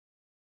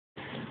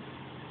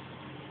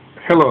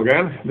Hello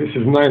again, this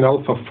is 9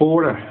 Alpha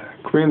 4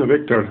 Queen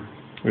Victor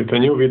with a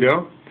new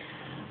video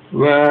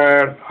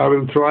where I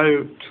will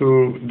try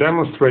to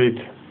demonstrate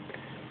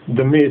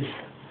the myth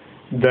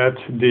that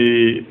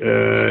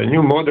the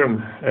new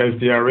modern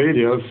SDR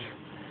radios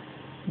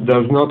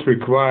does not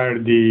require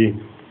the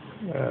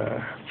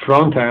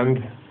front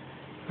end,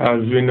 as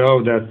we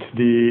know that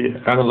the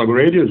analog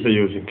radios are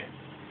using.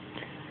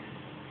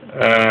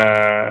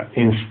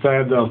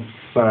 Instead of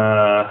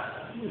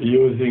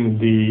using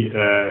the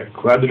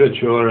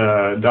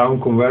quadrature down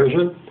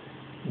conversion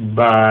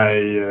by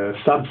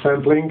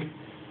subsampling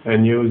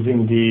and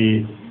using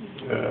the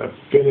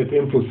finite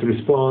impulse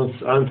response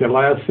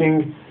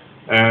anti-aliasing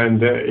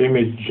and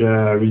image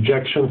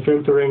rejection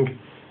filtering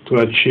to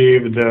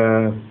achieve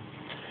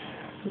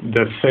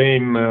the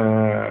same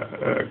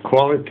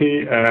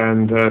quality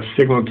and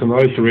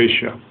signal-to-noise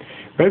ratio.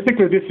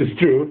 Basically, this is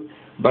true,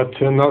 but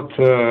not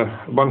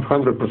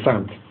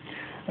 100%.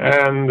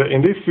 And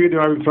in this video,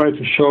 I will try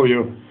to show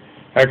you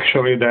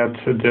actually that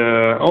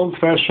the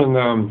old-fashioned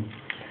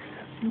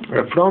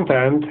front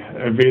end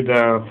with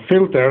a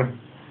filter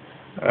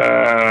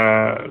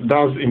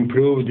does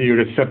improve the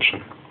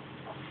reception.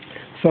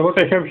 So what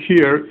I have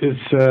here is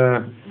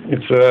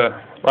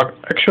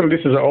actually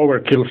this is an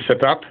overkill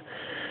setup,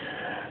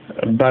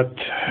 but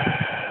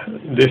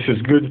this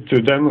is good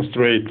to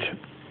demonstrate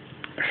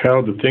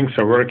how the things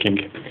are working.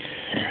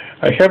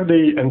 I have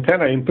the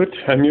antenna input.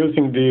 I'm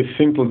using the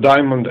simple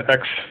Diamond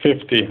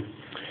X50.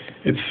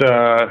 It's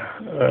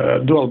a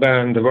dual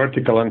band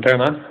vertical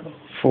antenna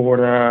for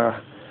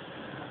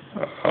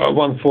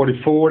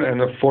 144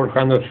 and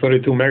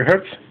 432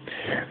 megahertz.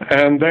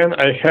 And then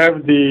I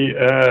have the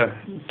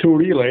two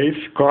relays,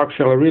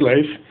 coaxial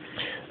relays,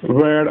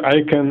 where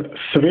I can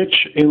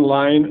switch in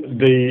line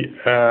the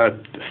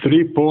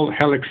 3-pole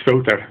helix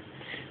filter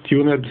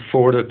tuned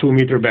for the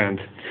 2-meter band.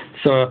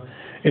 So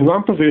in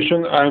one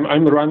position,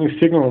 I'm running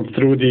signal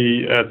through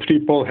the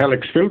 3-pole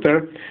helix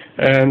filter,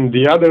 and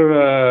the other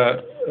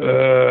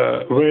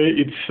way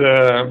it's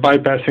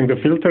bypassing the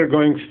filter,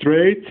 going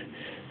straight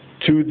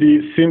to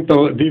the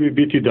simple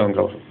DVB T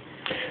dongle.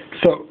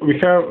 So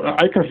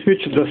I can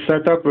switch the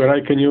setup where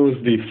I can use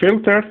the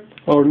filter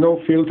or no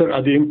filter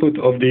at the input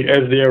of the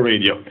SDR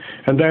radio,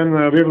 and then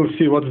we will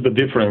see what's the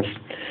difference.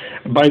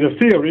 By the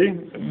theory,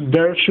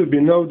 there should be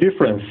no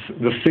difference.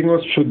 The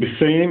signals should be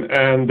same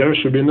and there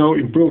should be no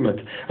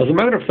improvement. As a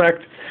matter of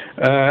fact,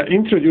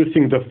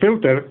 introducing the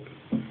filter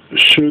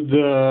should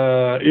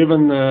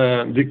even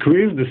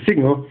decrease the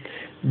signal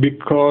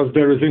because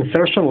there is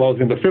insertion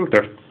loss in the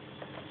filter.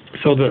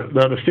 So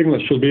the signal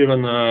should be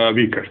even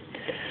weaker.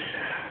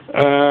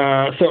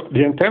 So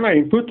the antenna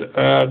input,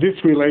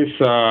 this relay is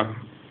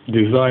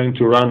designed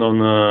to run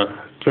on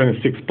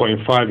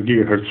 26.5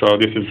 gigahertz, so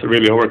this is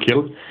really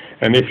overkill.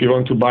 And if you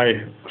want to buy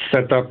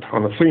setup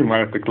on a flea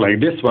market like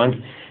this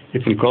one,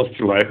 it will cost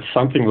you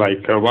something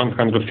like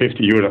 150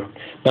 euro.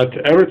 But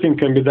everything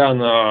can be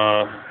done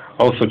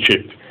also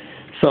cheap.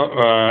 So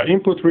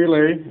input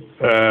relay,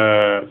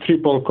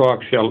 3-pole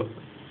coaxial,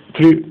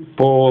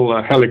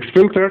 3-pole helix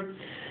filter,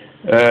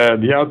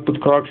 the output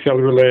coaxial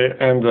relay,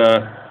 and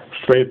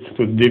straight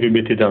to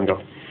DVB T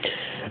dongle.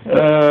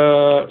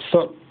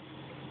 So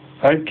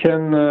I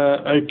can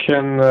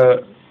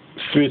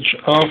switch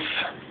off.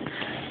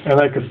 And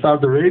I can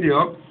start the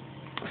radio.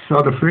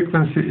 So the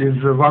frequency is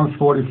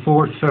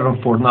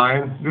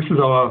 144.749. This is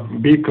our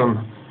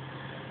beacon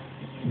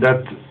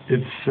that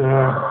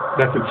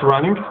it's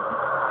running,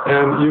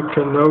 and you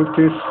can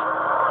notice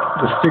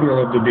the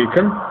signal of the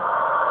beacon.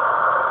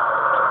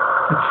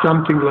 It's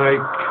something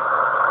like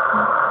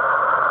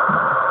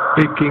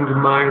peaking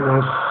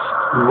minus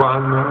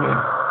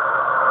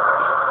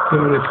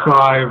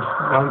 135,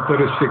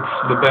 136,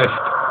 the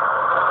best.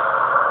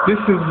 This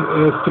is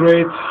a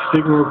straight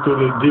signal to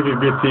the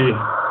DVB T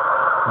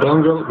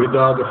dongle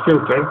without a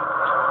filter,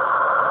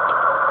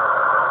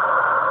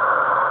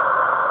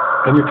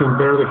 and you can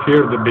barely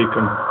hear the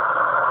beacon.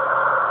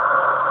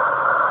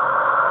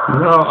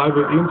 Now I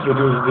will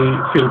introduce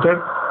the filter.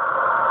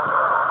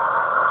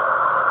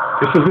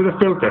 This is with a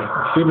filter.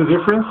 See the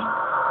difference?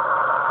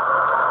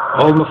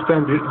 Almost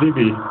 10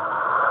 dB.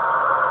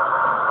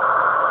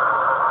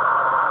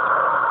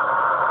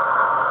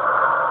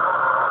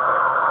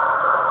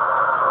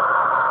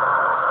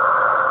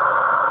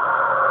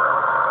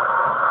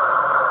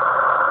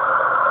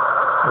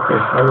 Okay,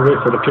 I will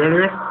wait for the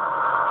carrier.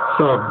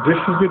 So this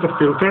is with a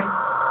filter,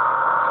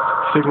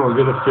 signal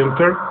with a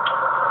filter,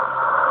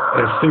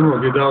 and signal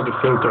without the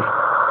filter.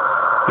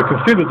 You can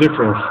see the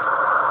difference.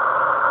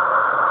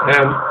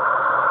 And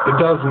it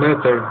does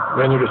matter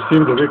when you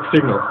receive the weak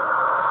signal.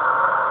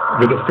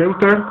 With a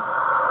filter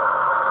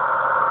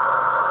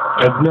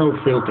and no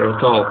filter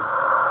at all.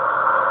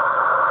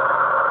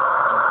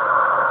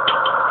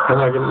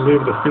 And I will leave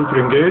the filter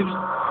engaged.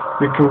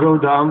 We can go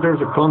down,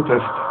 there's a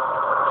contest.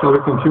 So we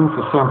can tune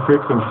for some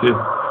frequency.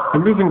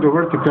 I'm using the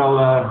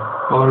vertical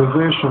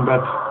polarization,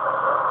 but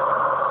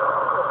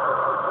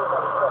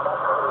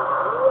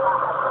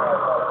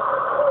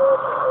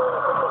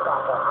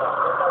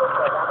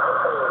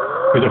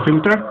with a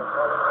filter.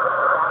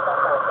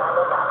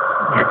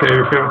 Okay,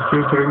 we have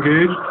filter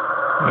engaged.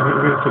 I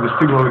will wait for the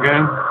signal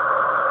again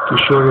to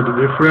show you the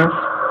difference.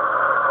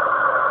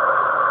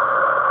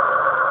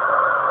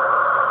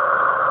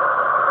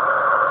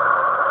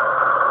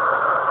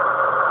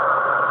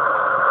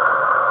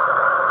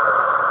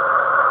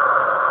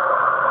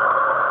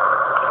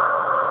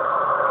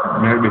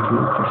 Maybe to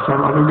look for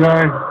some other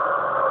guy.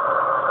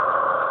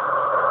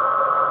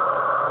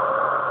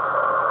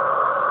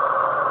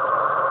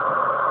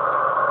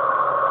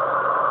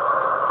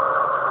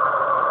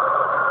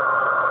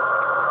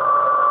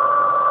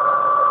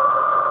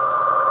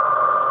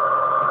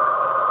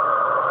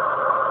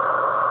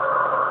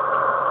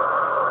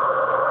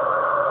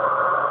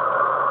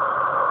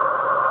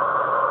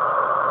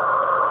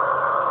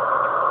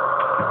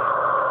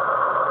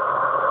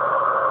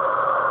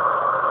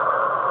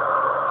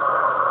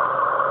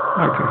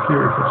 Okay, here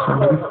we have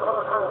somebody.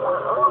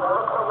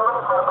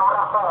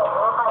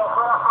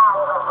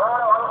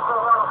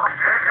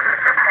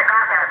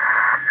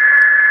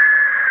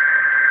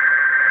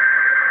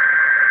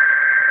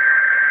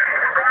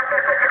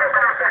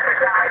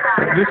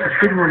 This is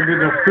signal with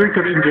the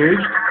filter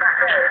engaged,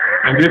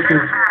 and this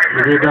is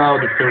without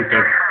the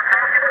filter.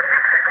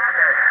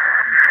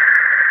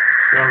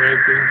 So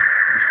waiting,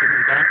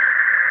 signal back,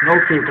 no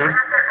filter,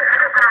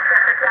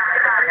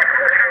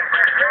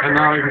 and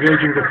now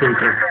engaging the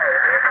filter.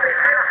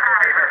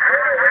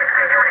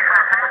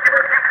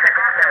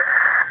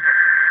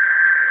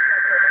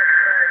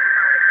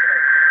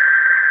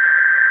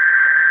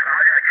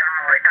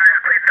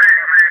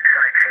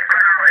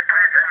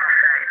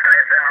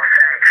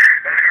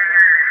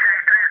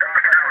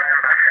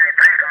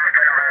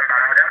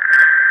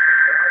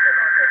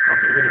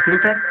 With the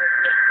filter?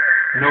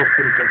 No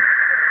filter.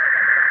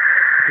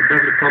 It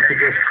doesn't copy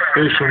the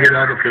station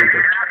without the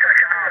filter.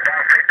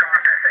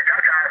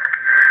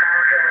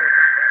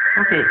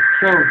 Okay,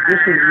 so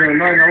this is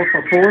 9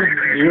 alpha 4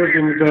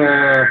 using the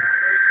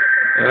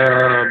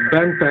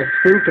bandpass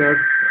filter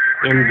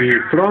in the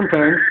front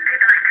end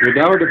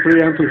without the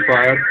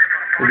preamplifier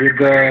with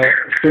the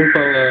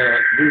simple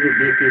DVB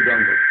T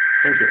dongle.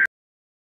 Thank you.